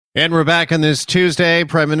And we're back on this Tuesday.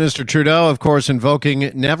 Prime Minister Trudeau, of course,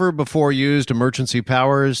 invoking never before used emergency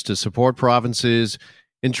powers to support provinces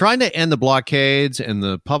in trying to end the blockades and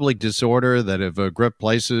the public disorder that have gripped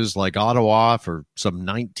places like Ottawa for some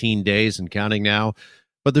 19 days and counting now.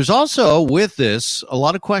 But there's also, with this, a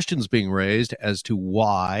lot of questions being raised as to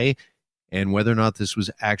why and whether or not this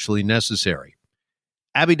was actually necessary.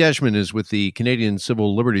 Abby Deshman is with the Canadian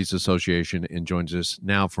Civil Liberties Association and joins us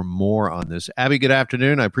now for more on this. Abby, good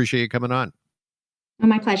afternoon. I appreciate you coming on. Oh,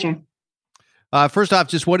 my pleasure. First off,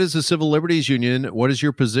 just what is the Civil Liberties Union? What is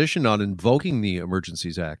your position on invoking the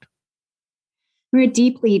Emergencies Act? We're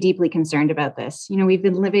deeply, deeply concerned about this. We've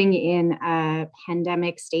been living in a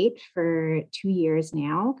pandemic state for 2 years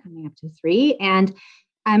now, coming up to 3. And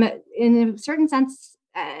in a certain sense,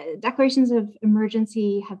 declarations of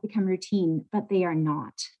emergency have become routine, but they are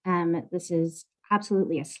not. This is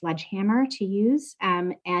absolutely a sledgehammer to use,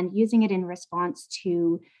 and using it in response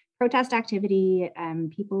to protest activity,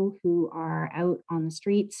 people who are out on the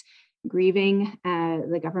streets grieving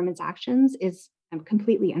the government's actions is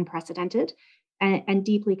completely unprecedented and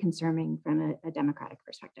deeply concerning from a democratic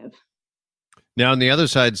perspective. Now, on the other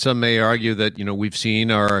side, some may argue that, we've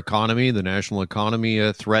seen our economy, the national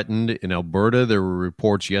economy, threatened. In Alberta, there were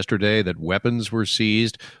reports yesterday that weapons were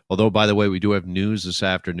seized. Although, by the way, we do have news this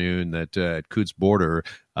afternoon that at Coutts border,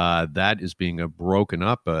 that is being broken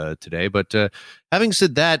up today. But having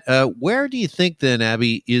said that, where do you think then,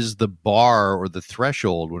 Abby, is the bar or the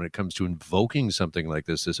threshold when it comes to invoking something like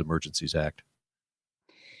this Emergencies Act?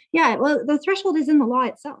 Yeah, well, the threshold is in the law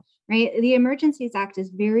itself, right? The Emergencies Act is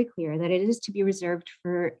very clear that it is to be reserved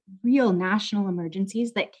for real national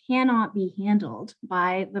emergencies that cannot be handled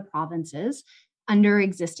by the provinces under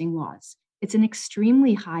existing laws. It's an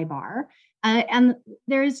extremely high bar. And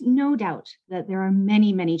there is no doubt that there are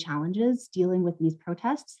many, many challenges dealing with these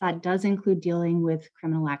protests. That does include dealing with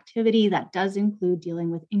criminal activity. That does include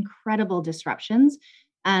dealing with incredible disruptions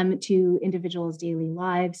to individuals' daily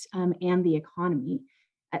lives and the economy.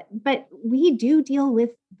 But we do deal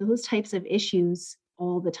with those types of issues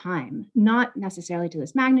all the time, not necessarily to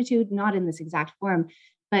this magnitude, not in this exact form,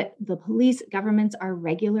 but the police governments are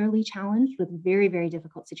regularly challenged with very, very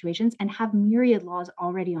difficult situations and have myriad laws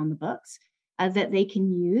already on the books that they can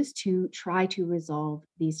use to try to resolve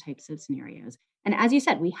these types of scenarios. And as you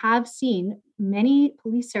said, we have seen many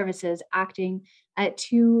police services acting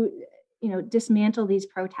to dismantle these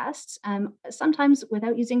protests, sometimes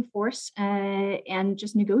without using force and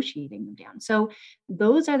just negotiating them down. So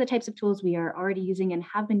those are the types of tools we are already using and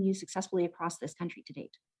have been used successfully across this country to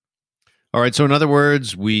date. All right. So, in other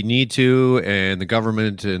words, we need to, and the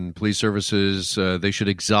government and police services, they should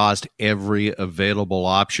exhaust every available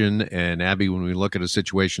option. And Abby, when we look at a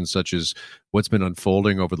situation such as what's been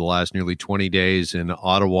unfolding over the last nearly 20 days in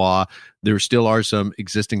Ottawa, there still are some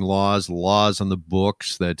existing laws on the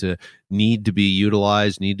books that need to be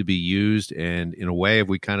utilized, need to be used. And in a way, have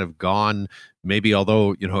we kind of gone, maybe,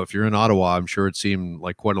 although, if you're in Ottawa, I'm sure it seemed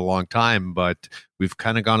like quite a long time, but we've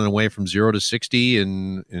kind of gone away from 0 to 60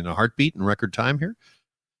 in a heartbeat in record time here?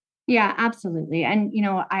 Yeah, absolutely. And,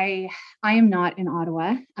 I am not in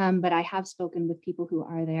Ottawa, but I have spoken with people who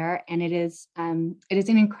are there, and it is an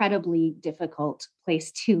incredibly difficult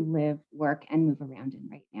place to live, work, and move around in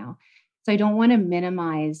right now. So I don't want to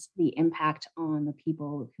minimize the impact on the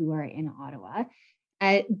people who are in Ottawa.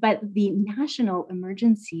 But the national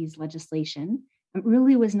emergencies legislation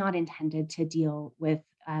really was not intended to deal with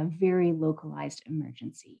a very localized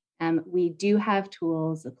emergency. We do have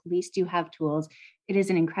tools, the police do have tools. It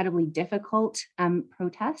is an incredibly difficult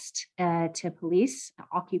protest to police,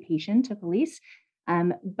 occupation to police.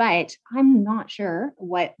 But I'm not sure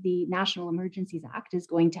what the National Emergencies Act is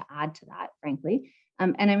going to add to that, frankly.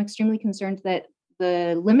 And I'm extremely concerned that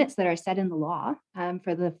the limits that are set in the law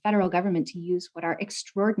for the federal government to use what are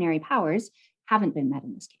extraordinary powers haven't been met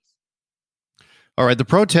in this case. All right, the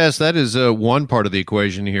protest, that is one part of the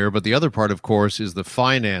equation here, but the other part, of course, is the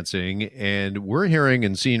financing. And we're hearing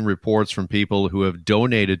and seeing reports from people who have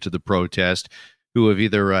donated to the protest, who have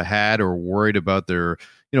either had or worried about their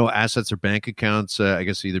assets or bank accounts, I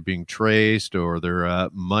guess either being traced or their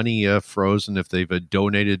money frozen if they've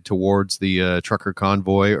donated towards the trucker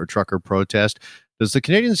convoy or trucker protest. Does the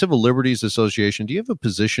Canadian Civil Liberties Association, do you have a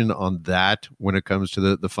position on that when it comes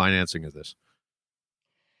to the financing of this?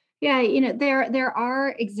 Yeah, there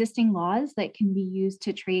are existing laws that can be used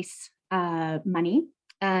to trace money.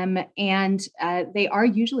 And they are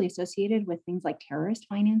usually associated with things like terrorist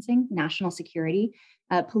financing, national security.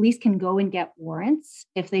 Police can go and get warrants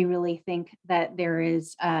if they really think that there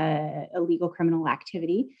is illegal criminal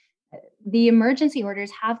activity The emergency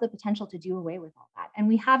orders have the potential to do away with all that. And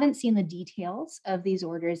we haven't seen the details of these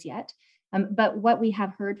orders yet. But what we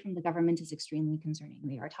have heard from the government is extremely concerning.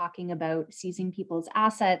 They are talking about seizing people's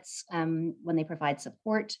assets when they provide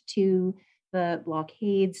support to the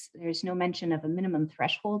blockades. There's no mention of a minimum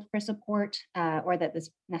threshold for support or that this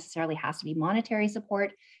necessarily has to be monetary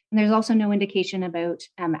support. And there's also no indication about,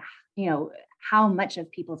 how much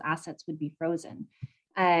of people's assets would be frozen.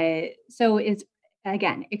 So it's,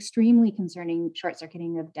 again, extremely concerning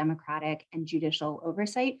short-circuiting of democratic and judicial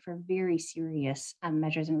oversight for very serious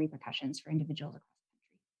measures and repercussions for individuals across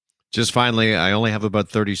the country. Just finally, I only have about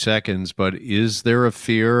 30 seconds, but is there a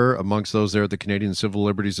fear amongst those there at the Canadian Civil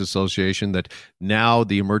Liberties Association that now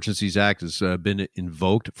the Emergencies Act has been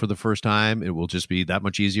invoked for the first time, it will just be that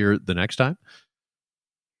much easier the next time?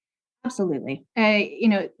 Absolutely.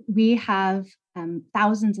 We have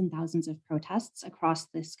thousands and thousands of protests across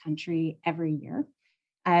this country every year.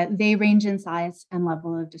 They range in size and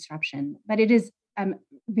level of disruption, but it is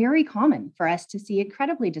very common for us to see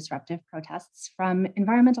incredibly disruptive protests from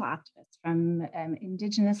environmental activists, from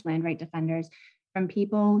Indigenous land right defenders, from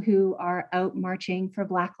people who are out marching for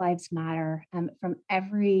Black Lives Matter, from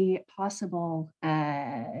every possible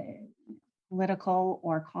political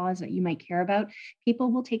or cause that you might care about.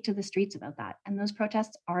 People will take to the streets about that. And those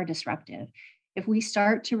protests are disruptive. If we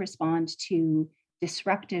start to respond to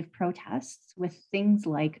disruptive protests with things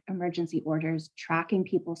like emergency orders, tracking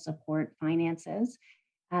people's support, finances,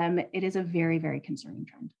 it is a very, very concerning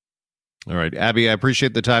trend. All right, Abby, I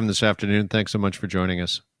appreciate the time this afternoon. Thanks so much for joining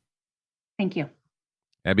us. Thank you.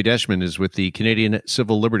 Abby Deschman is with the Canadian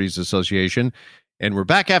Civil Liberties Association. And we're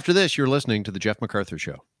back after this. You're listening to The Jeff MacArthur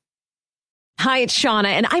Show. Hi, it's Shauna,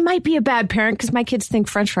 and I might be a bad parent because my kids think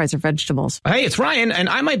French fries are vegetables. Hey, it's Ryan, and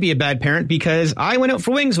I might be a bad parent because I went out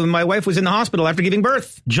for wings when my wife was in the hospital after giving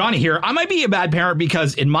birth. Johnny here. I might be a bad parent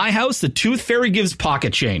because in my house, the tooth fairy gives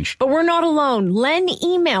pocket change. But we're not alone. Len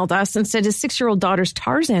emailed us and said his 6-year-old daughter's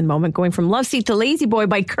Tarzan moment going from love seat to lazy boy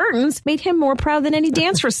by curtains made him more proud than any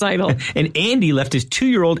dance recital. And Andy left his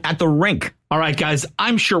 2-year-old at the rink. All right, guys,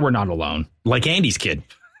 I'm sure we're not alone. Like Andy's kid.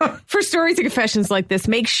 For stories and confessions like this,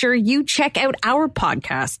 make sure you check out our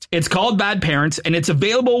podcast. It's called Bad Parents, and it's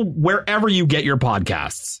available wherever you get your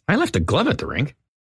podcasts. I left a glove at the rink.